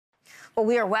Well,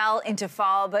 we are well into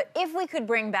fall, but if we could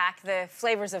bring back the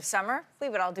flavors of summer, we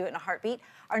would all do it in a heartbeat.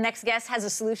 Our next guest has a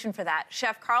solution for that.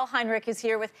 Chef Carl Heinrich is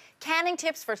here with canning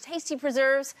tips for tasty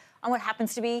preserves on what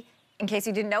happens to be, in case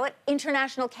you didn't know it,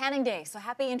 International Canning Day. So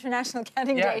happy International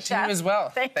Canning Day, Chef. Yeah, to you as well.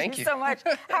 Thank you so much.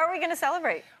 How are we going to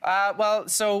celebrate?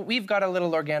 So we've got a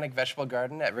little organic vegetable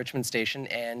garden at Richmond Station,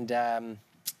 and a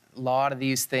lot of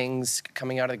these things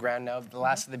coming out of the ground now. The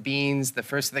last of the beans, the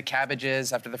first of the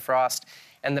cabbages after the frost.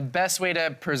 And the best way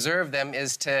to preserve them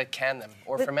is to can them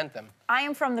or ferment them. I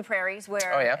am from the prairies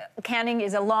where canning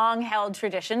is a long-held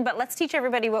tradition, but let's teach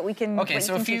everybody what we can Okay,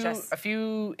 so a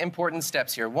few important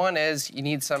steps here. One is you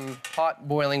need some hot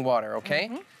boiling water,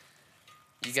 okay?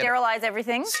 Sterilize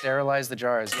everything. Sterilize the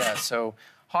jars, yeah. So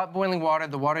hot boiling water,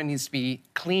 the water needs to be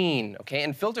clean, okay?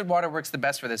 And filtered water works the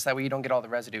best for this. That way you don't get all the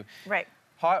residue. Right.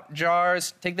 Hot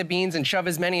jars, take the beans and shove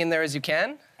as many in there as you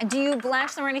can. And do you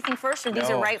blanch them or anything first, or these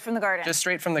are right from the garden? Just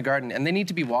straight from the garden. And they need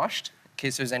to be washed in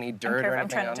case there's any dirt or anything on them. I'm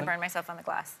trying to burn myself on the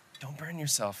glass. Don't burn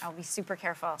yourself. I'll be super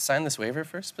careful. Sign this waiver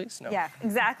first, please. No. Yeah,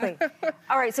 exactly.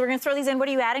 All right, so we're going to throw these in. What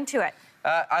are you adding to it?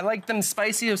 I like them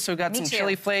spicy, so got some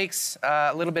chili flakes,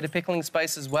 a little bit of pickling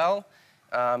spice as well.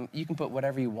 You can put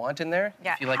whatever you want in there.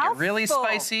 Yeah. If you like it really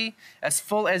spicy, as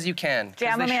full as you can.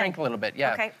 Because they shrink a little bit.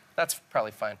 Yeah. Okay. That's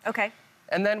probably fine. Okay.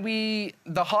 And then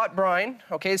the hot brine,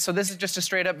 okay, so this is just a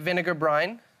straight up vinegar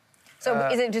brine. So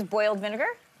is it just boiled vinegar?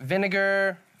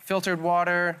 Vinegar, filtered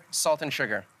water, salt and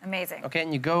sugar. Amazing. Okay,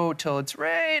 and you go till it's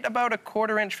right about a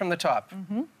 1/4 inch from the top.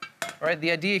 All right,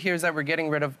 the idea here is that we're getting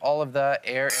rid of all of the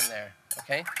air in there,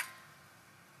 okay?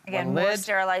 Again, more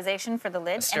sterilization for the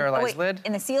lid. A sterilized lid.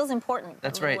 And the seal's important.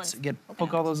 That's right, so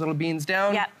poke all those little beans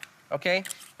down. Yeah. Okay,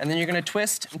 and then you're gonna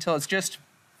twist until it's just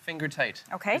finger tight.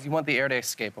 Okay. Because you want the air to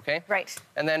escape, okay? Right.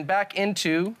 And then back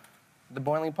into the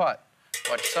boiling pot.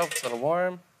 Watch yourself, it's a little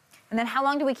warm. And then how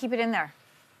long do we keep it in there?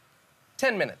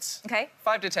 10 minutes. Okay.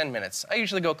 5 to 10 minutes. I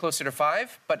usually go closer to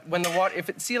 5, but when the water,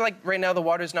 see like right now the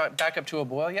water's not back up to a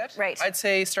boil yet. Right. I'd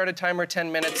say start a timer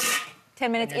 10 minutes.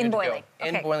 10 minutes in boiling.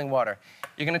 In boiling water.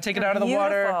 You're gonna take it out of the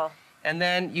water, and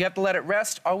then you have to let it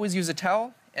rest. Always use a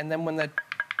towel, and then when the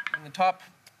top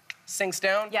sinks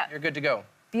down, you're good to go.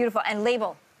 Beautiful, and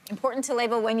label. Important to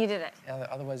label when you did it. Yeah,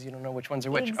 otherwise you don't know which ones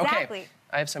are which. Exactly. Okay,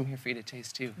 I have some here for you to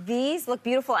taste too. These look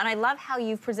beautiful, and I love how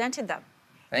you've presented them.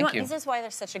 Thank you. This is why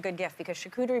they're such a good gift, because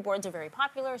charcuterie boards are very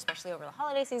popular, especially over the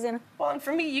holiday season. Well, and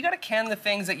for me, you gotta can the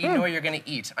things that you know you're gonna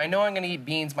eat. I know I'm gonna eat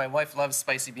beans. My wife loves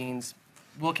spicy beans.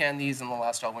 We'll can these and they'll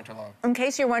last all winter long. In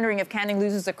case you're wondering if canning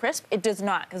loses a crisp, it does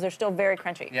not, because they're still very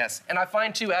crunchy. Yes, and I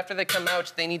find too, after they come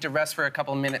out, they need to rest for a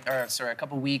couple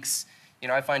weeks. You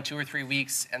know, I find 2 or 3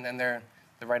 weeks, and then they're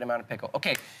the right amount of pickle.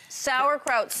 Okay.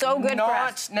 Sauerkraut, so good for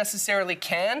us. Not necessarily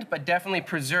canned, but definitely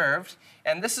preserved.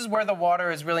 And this is where the water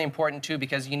is really important too,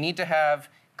 because you need to have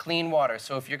clean water.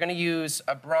 So if you're gonna use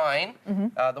a brine,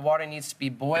 the water needs to be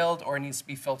boiled or it needs to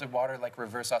be filtered water, like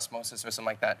reverse osmosis or something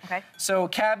like that. Okay. So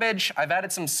cabbage, I've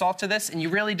added some salt to this, and you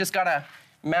really just gotta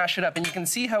mash it up. And you can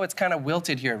see how it's kind of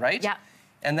wilted here, right? Yeah.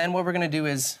 And then what we're gonna do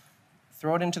is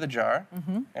throw it into the jar.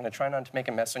 I'm gonna try not to make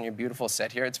a mess on your beautiful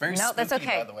set here. It's very spooky, that's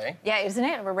okay. by the way. Yeah, isn't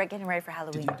it? We're getting ready for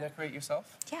Halloween. Did you decorate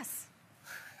yourself? Yes.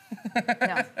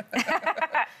 No.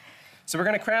 So we're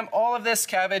gonna cram all of this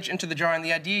cabbage into the jar, and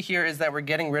the idea here is that we're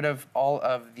getting rid of all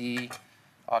of the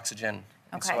oxygen.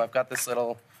 And so I've got this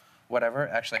little whatever.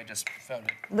 Actually, I just found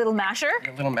it. Little masher?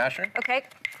 A little masher. Okay,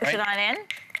 push it on in.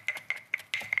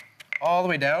 All the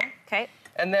way down. Okay.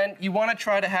 And then you want to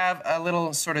try to have a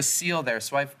little sort of seal there.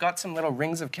 So I've got some little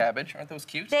rings of cabbage. Aren't those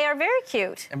cute? They are very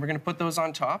cute. And we're going to put those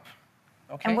on top.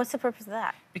 Okay. And what's the purpose of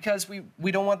that? Because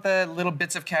we don't want the little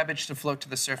bits of cabbage to float to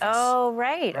the surface. Oh,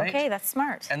 right. Okay, that's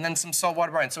smart. And then some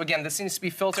saltwater brine. So again, this needs to be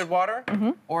filtered water,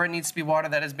 or it needs to be water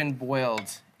that has been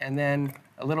boiled. And then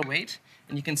a little weight,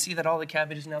 and you can see that all the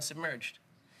cabbage is now submerged.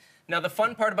 Now the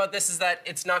fun part about this is that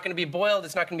it's not going to be boiled,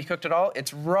 it's not going to be cooked at all.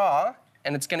 It's raw,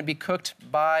 and it's going to be cooked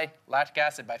by lactic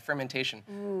acid, by fermentation.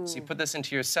 So you put this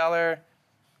into your cellar,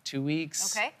 2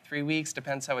 weeks, 3 weeks,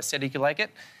 depends how acidic you like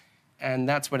it. And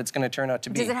that's what it's going to turn out to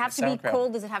be. Does it have to be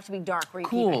cold? Does it have to be dark?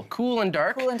 Cool and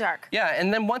dark. Cool and dark. Yeah,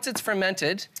 and then once it's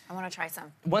fermented. I want to try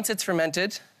some. Once it's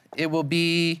fermented, it will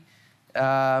be.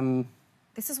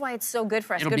 This is why it's so good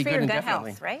for us. Good for your gut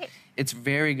health, right? It's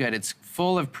very good. It's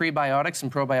full of prebiotics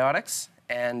and probiotics,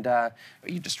 and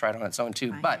you just try it on its own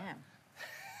too. I am.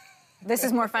 This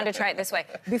is more fun to try it this way.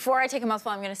 Before I take a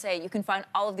mouthful, I'm going to say you can find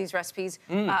all of these recipes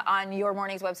on Your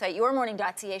Morning's website,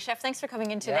 yourmorning.ca. Chef, thanks for coming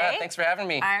in today. Yeah, thanks for having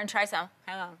me. Iron, try some.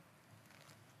 Hang on.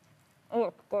 Oh,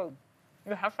 it's good.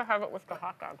 You have to have it with the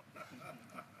hot dog.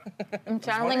 I'm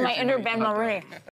channeling my inner Ben Mulroney.